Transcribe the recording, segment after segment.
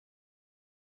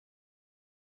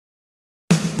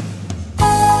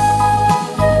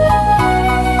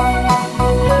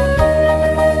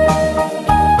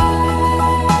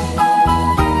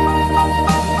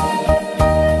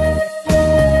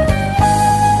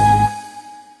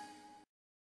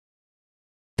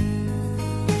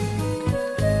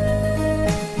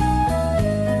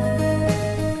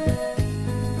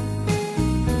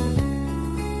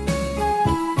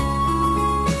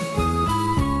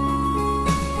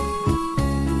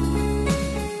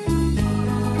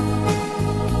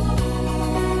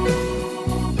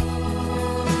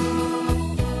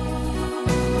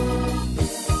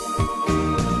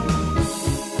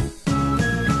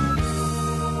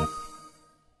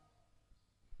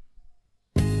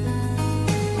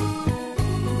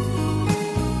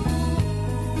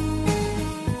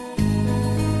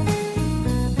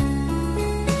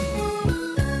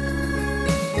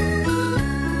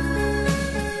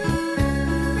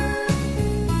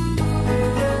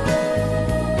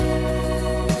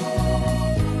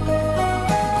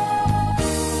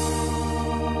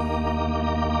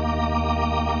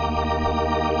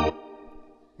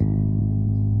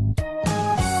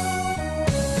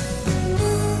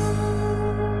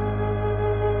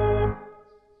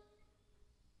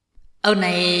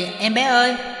Này em bé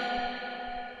ơi.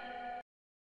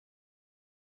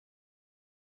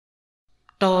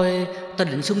 Tôi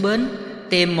định xuống bến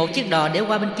tìm một chiếc đò để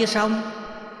qua bên kia sông.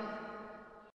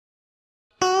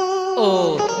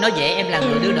 Ồ, nói vậy em là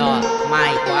người đưa đò,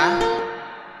 may quá.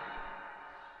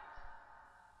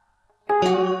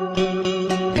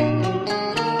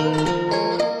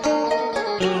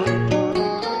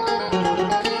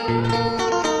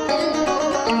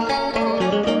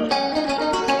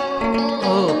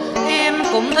 Em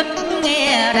cũng thích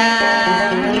nghe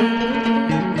đàn.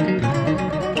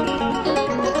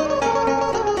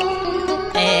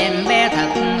 Em bé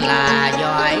thật là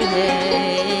giỏi ghê.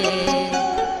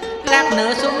 Lát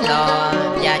nữa xuống đò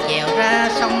và chèo ra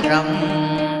sông rồng,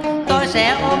 tôi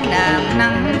sẽ ôm đàn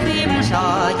nắng phím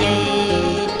sò dây,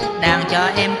 đàn cho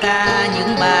em ca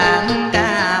những bản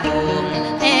ca buồn.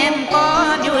 Em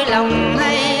có vui lòng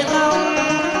hay không?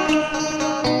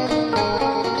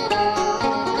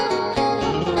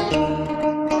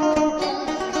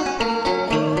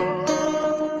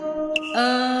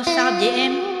 Sao vậy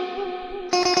em?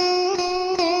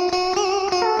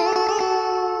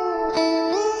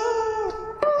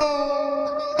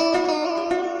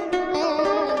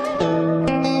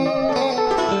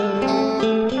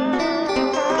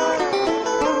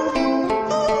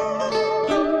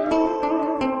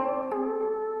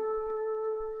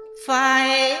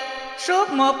 Phải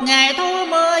suốt một ngày thu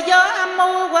mưa gió âm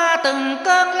u, qua từng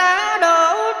cơn lá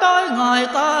đổ, tôi ngồi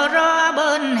co ro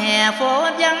bên hè phố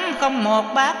vắng, không một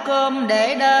bát cơm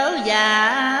để đỡ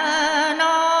dạ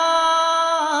no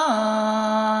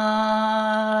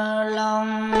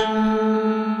lòng.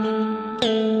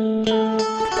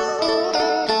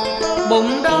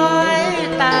 Bụng đói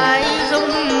tay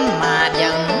rung mà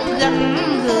vẫn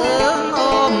gánh gượng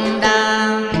ôm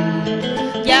đàn,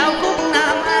 giao khúc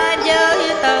nam a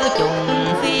với tơ trùng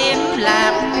phím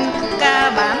lạc,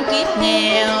 ca bản kiếp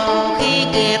nghèo khi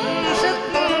kiệt sức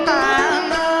ta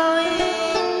ơi.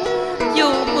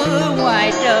 Dù mưa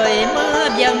ngoài trời mưa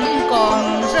vẫn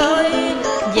còn rơi,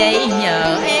 vậy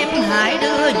nhờ em hãy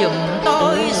đưa giùm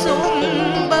tôi xuống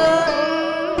bên,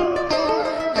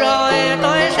 rồi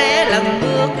tôi sẽ lần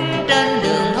bước trên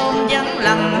đường thôn vắng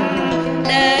lặng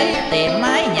để tìm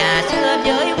mái nhà xưa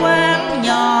với quán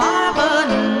nhỏ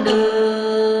bên đường.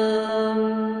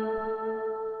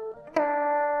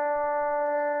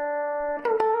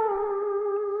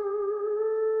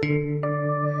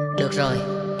 Được rồi,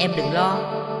 em đừng lo.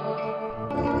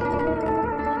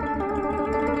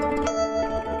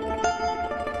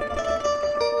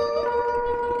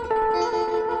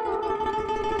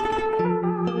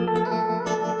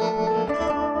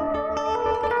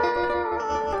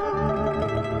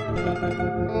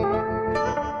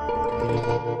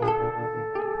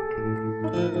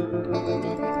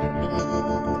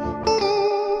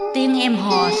 Tiếng em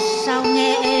hò sao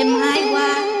nghe êm ái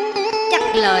quá,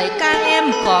 chắc lời ca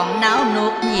em còn não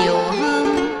nuột nhiều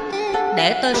hơn.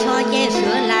 Để tôi soi che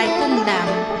sửa lại cung đàn,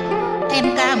 em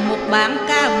ca một bản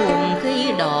ca buồn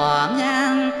khi đò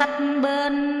ngang tách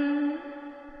bên.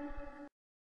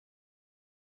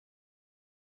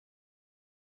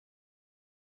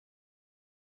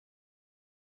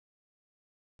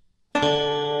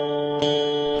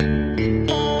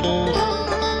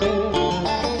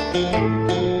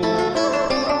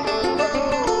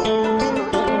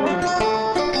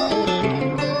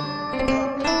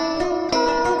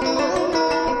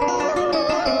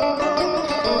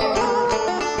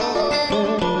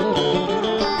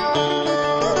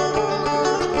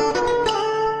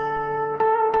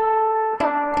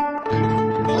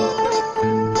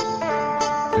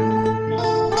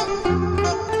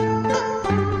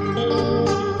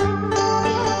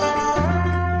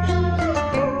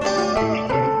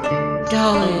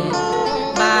 Trời,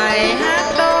 bài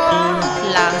hát đó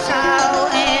làm sao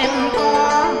em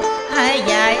có, hãy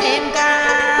dạy em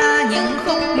ca những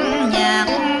khúc nhạc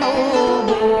u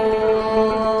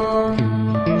buồn.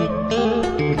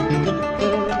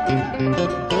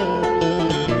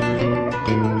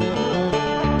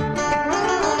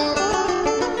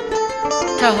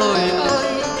 Trời ơi,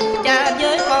 cha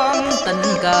với con tình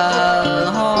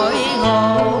cờ hỏi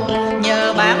ngộ,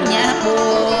 nhờ bản nhạc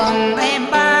buồn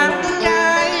em bán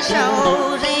trái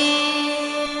sầu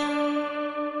riêng.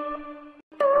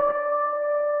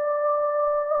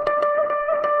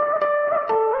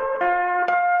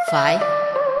 Phải,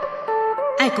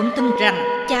 ai cũng tin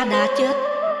rằng cha đã chết,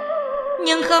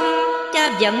 nhưng không, cha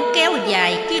vẫn kéo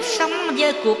dài kiếp sống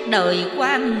với cuộc đời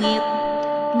quan nghiệt,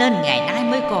 nên ngày nay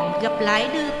mới còn gặp lại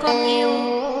đứa con yêu.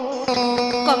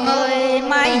 Con ơi,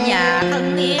 mái nhà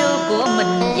thân yêu của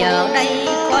mình giờ đây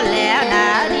có lẽ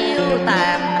đã điêu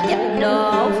tàn dập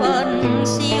đổ phên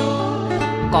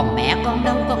còn mẹ con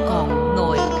đâu có còn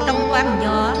ngồi trong quán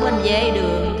nhỏ bên vệ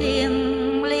đường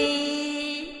Thiên Ly.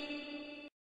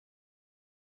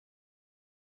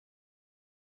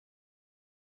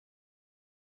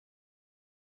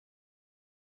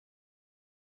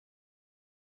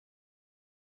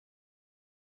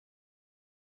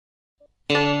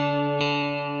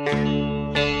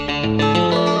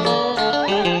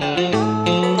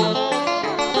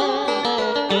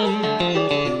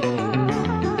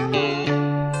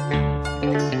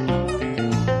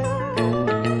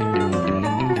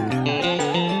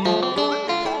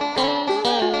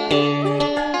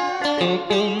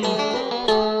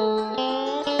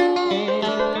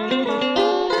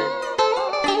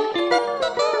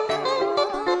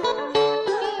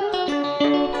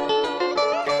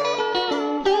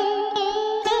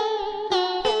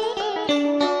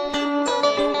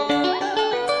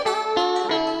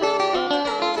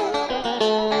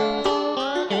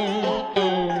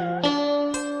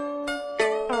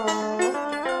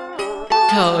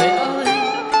 Trời ơi,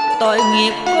 tội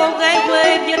nghiệp cô gái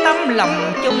quê với tấm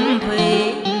lòng chung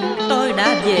thủy. Tôi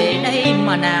đã về đây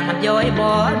mà nàng vội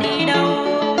bỏ đi đâu.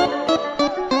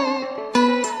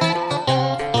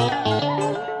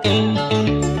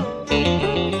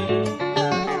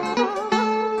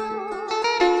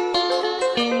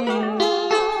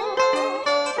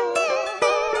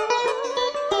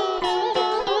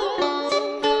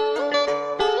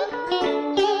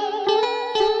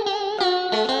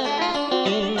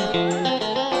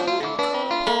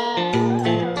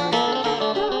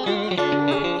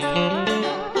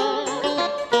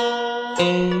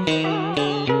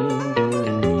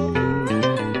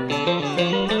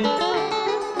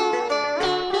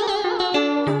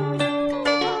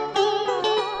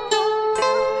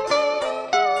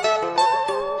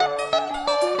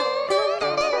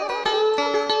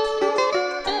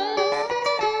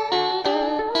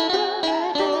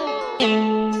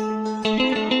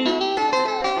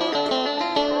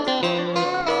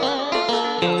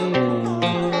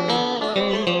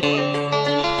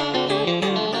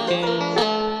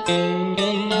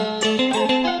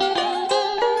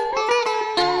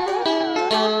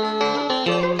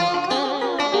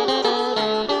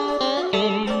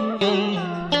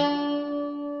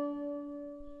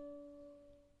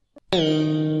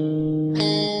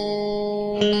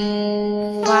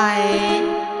 Phải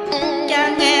cha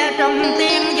nghe trong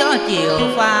tiếng gió chiều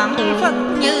phảng phất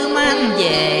như mang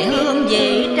về hương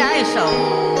vị trái sầu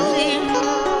riêng.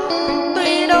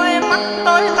 Tuy đôi mắt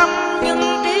tối tăm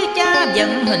nhưng trí cha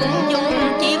vẫn hình dung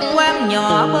chiếc quán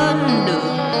nhỏ bên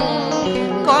đường.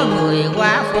 Có người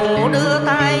qua phụ đưa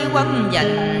tay quấn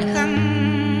dành khăn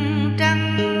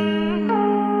trắng.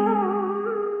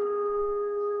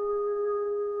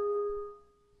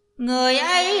 Người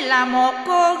ấy là một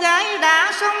cô gái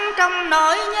đã sống trong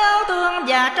nỗi nhớ thương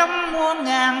và trong muôn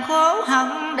ngàn khổ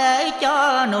hận, để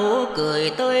cho nụ cười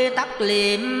tươi tắt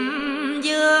liệm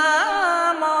giữa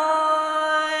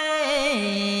môi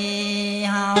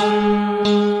hồng.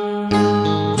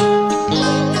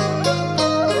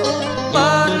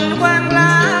 Bên quan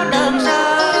lá đơn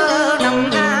sơ năm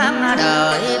tháng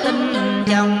đợi tin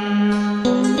chồng,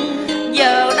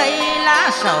 giờ đây lá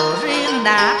sầu riêng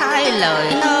đã thay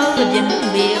lời thơ vĩnh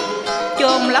biệt,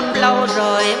 chôn lấp lâu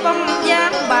rồi bóng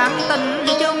dáng bản tình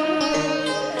chung.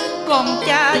 Còn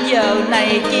cha giờ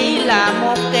này chỉ là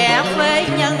một kẻ phế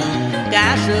nhân,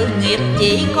 cả sự nghiệp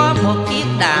chỉ có một chiếc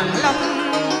đàn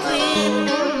long phiên.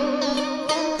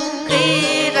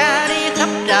 Khi ra đi khắp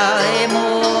trời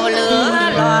mùa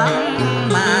lửa loạn,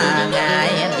 mà ngày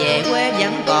về quê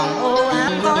vẫn còn u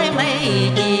ám khói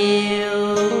mây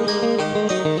chiều.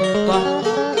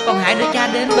 Con hãy đưa cha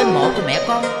đến bên mộ của mẹ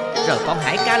con, rồi con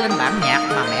hãy ca lên bản nhạc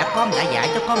mà mẹ con đã dạy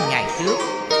cho con ngày trước.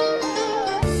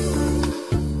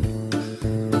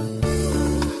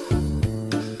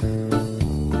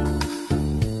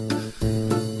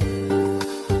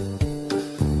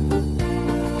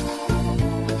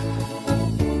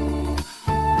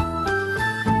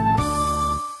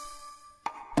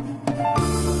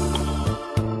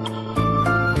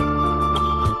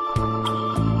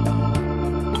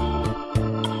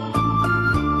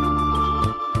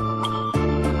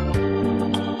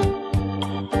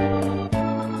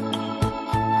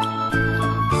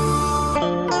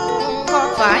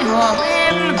 Phải hồn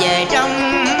em về trong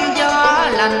gió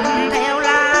lạnh, theo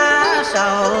lá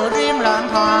sầu riêng loạn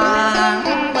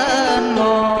thoảng bên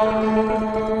mồ.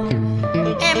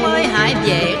 Em ơi hãy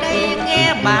về đây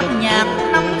nghe bản nhạc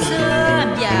năm xưa,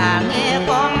 và nghe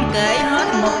con kể hết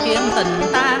một chuyện tình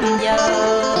tan